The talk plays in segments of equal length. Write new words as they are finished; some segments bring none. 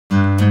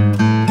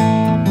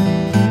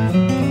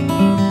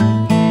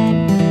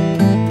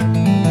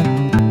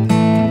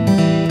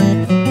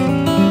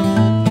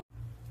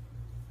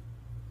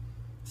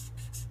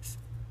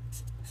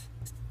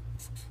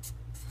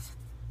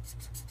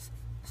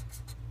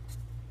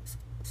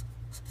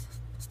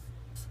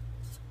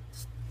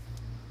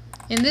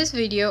In this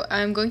video, I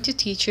am going to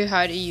teach you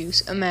how to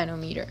use a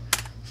manometer.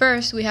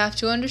 First, we have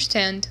to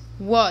understand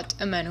what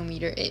a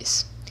manometer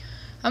is.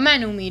 A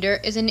manometer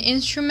is an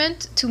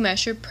instrument to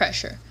measure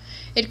pressure.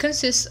 It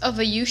consists of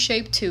a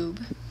U-shaped tube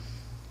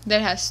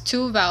that has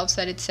two valves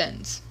that it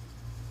sends.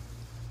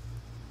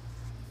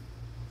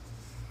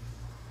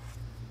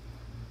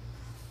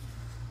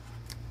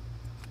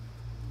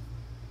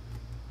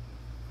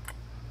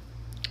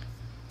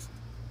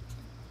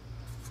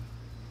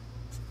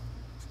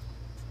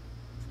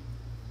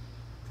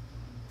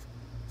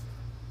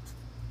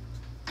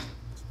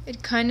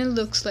 It kind of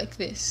looks like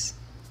this.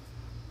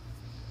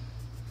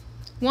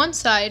 One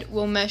side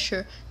will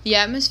measure the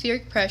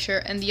atmospheric pressure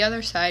and the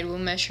other side will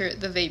measure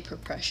the vapor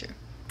pressure.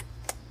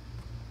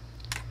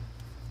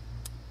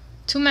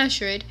 To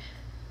measure it,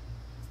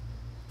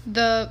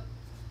 the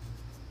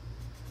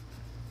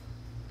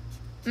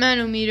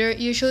manometer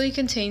usually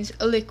contains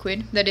a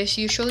liquid that is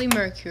usually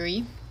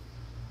mercury,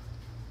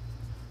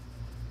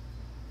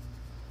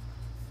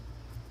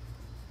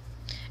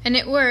 and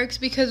it works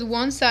because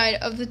one side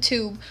of the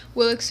tube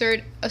will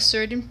exert a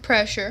certain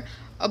pressure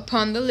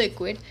upon the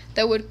liquid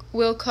that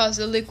will cause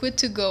the liquid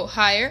to go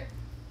higher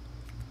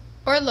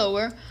or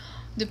lower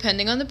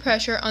depending on the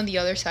pressure on the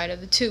other side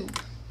of the tube.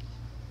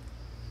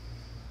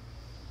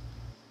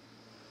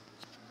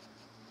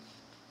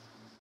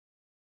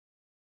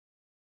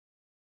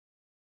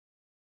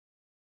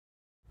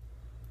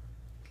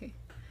 Okay.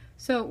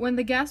 So when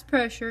the gas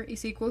pressure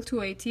is equal to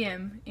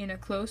atm in a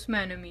closed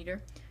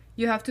manometer,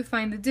 you have to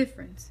find the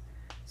difference,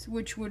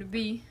 which would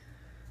be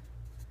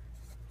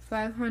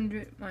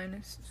 500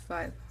 minus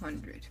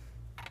 500.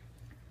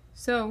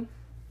 So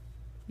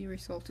the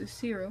result is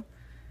 0.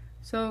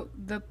 So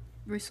the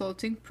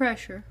resulting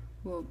pressure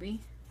will be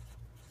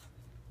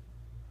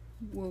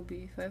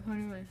 500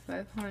 minus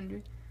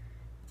 500,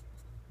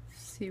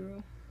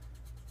 0.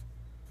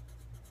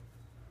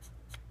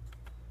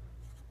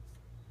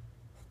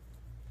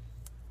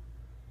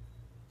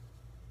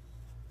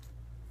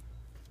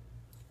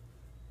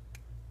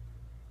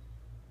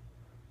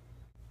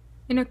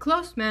 In a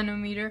closed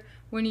manometer,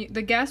 when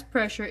the gas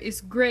pressure is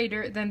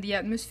greater than the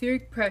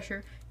atmospheric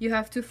pressure, you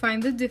have to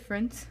find the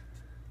difference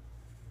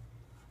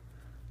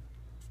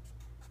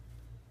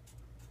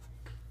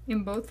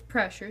in both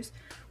pressures,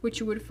 which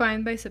you would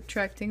find by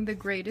subtracting the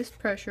greatest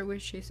pressure,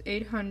 which is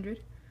 800,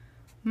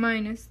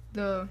 minus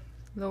the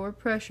lower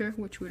pressure,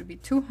 which would be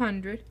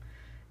 200,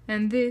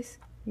 and this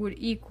would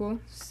equal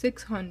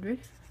 600.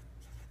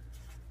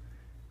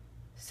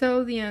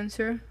 So the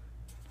answer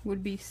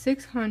would be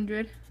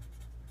 600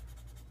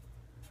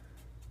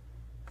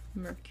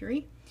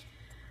 mercury,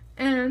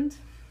 and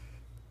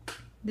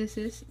this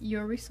is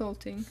your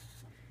resulting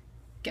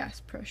gas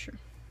pressure.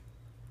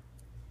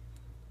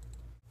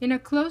 In a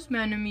closed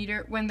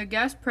manometer, when the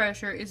gas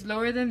pressure is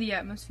lower than the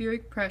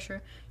atmospheric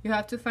pressure, you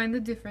have to find the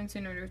difference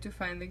in order to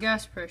find the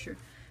gas pressure.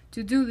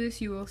 To do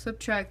this, you will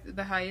subtract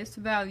the highest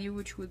value,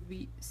 which would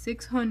be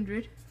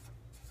 600,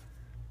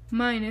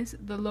 minus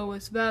the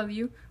lowest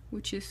value,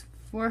 which is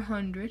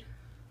 400,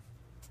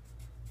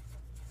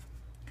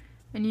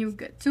 and you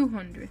get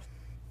 200.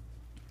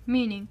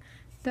 Meaning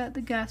that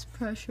the gas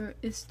pressure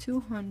is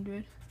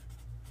 200.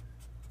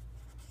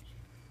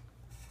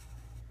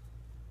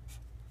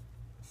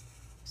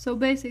 So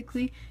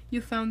basically, you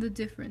found the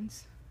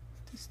difference,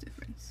 this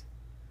difference,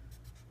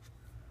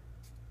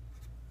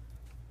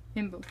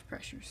 in both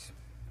pressures.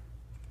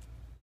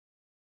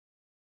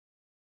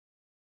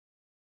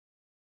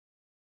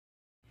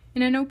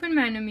 In an open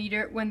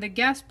manometer, when the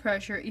gas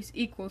pressure is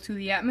equal to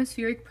the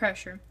atmospheric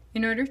pressure,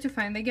 in order to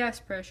find the gas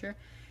pressure,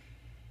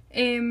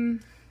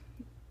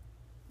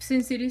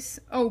 since it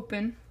is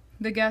open,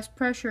 the gas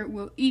pressure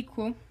will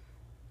equal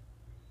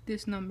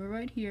this number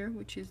right here,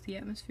 which is the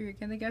atmospheric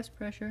and the gas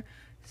pressure.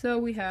 So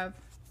we have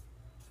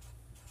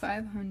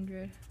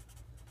 500,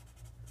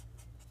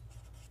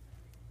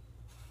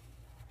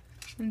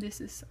 and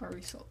this is our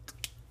result.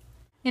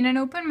 In an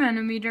open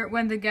manometer,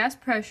 when the gas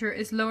pressure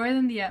is lower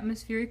than the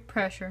atmospheric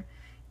pressure,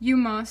 you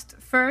must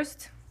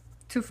first,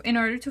 in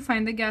order to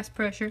find the gas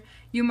pressure,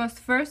 you must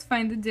first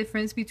find the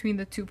difference between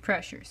the two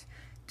pressures.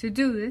 To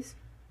do this,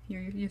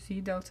 here you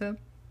see delta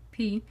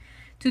P.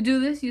 To do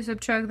this, you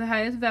subtract the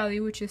highest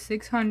value, which is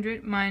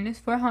 600, minus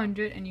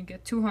 400, and you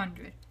get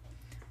 200.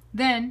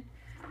 Then,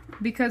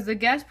 because the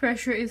gas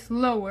pressure is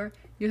lower,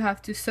 you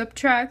have to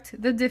subtract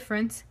the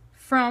difference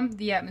from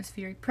the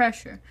atmospheric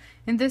pressure.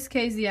 In this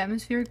case, the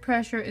atmospheric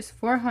pressure is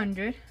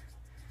 400.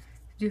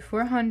 Do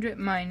 400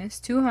 minus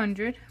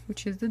 200,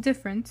 which is the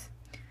difference,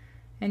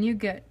 and you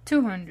get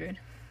 200.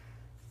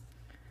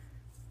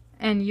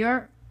 And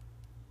your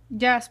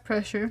gas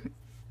pressure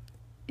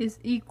is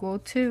equal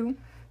to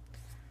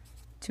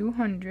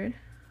 200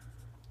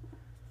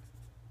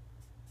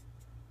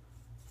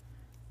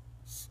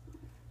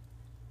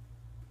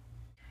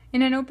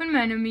 in an open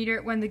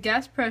manometer. When the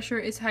gas pressure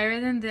is higher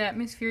than the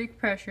atmospheric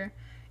pressure,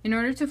 in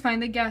order to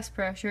find the gas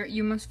pressure,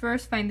 you must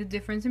first find the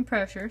difference in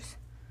pressures,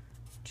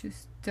 which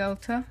is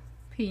delta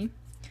P.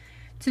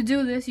 To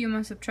do this, you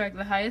must subtract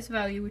the highest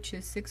value, which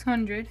is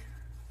 600,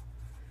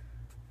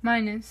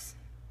 minus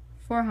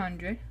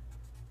 400,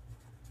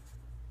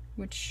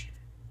 which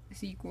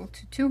is equal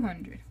to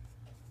 200.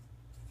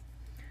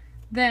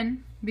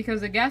 Then,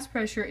 because the gas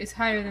pressure is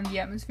higher than the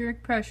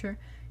atmospheric pressure,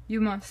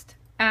 you must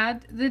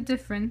add the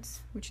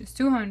difference, which is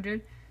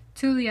 200,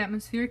 to the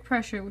atmospheric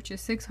pressure, which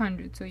is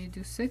 600. So you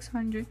do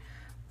 600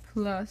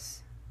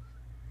 plus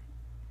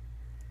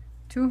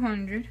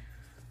 200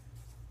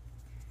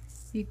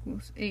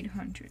 equals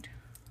 800.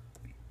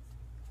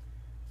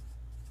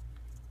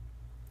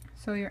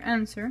 So your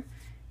answer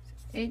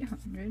is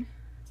 800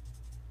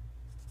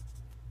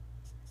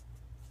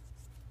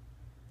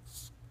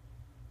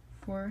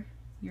 for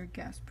your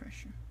gas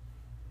pressure.